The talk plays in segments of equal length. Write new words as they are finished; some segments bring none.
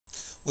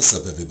What's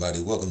up,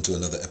 everybody? Welcome to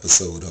another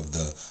episode of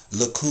the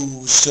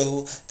lekule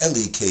show.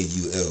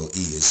 Lekule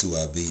is who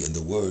I be, and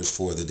the words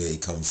for the day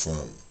come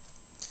from.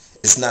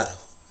 It's not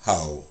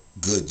how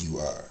good you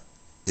are,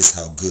 it's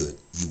how good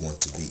you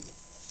want to be.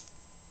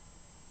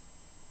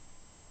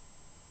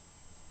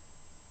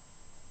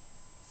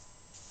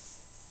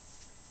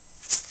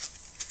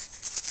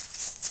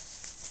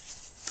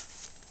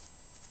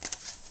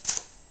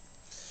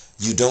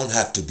 You don't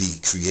have to be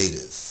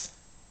creative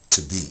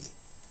to be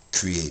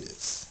creative.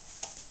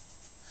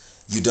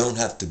 You don't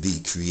have to be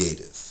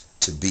creative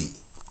to be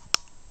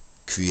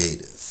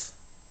creative.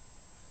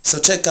 So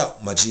check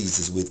out my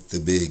Jesus with the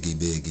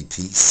biggie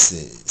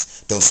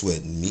pieces. Don't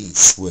sweat me,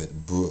 sweat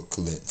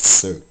Brooklyn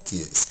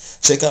Circus.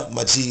 Check out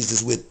my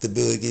Jesus with the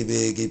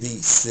biggie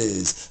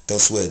pieces.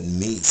 Don't sweat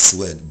me,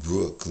 sweat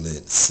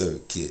Brooklyn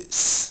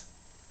Circus.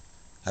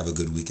 Have a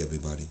good week,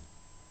 everybody.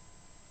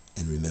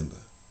 And remember,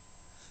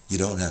 you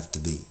don't have to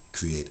be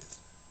creative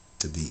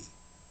to be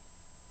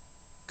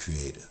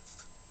creative.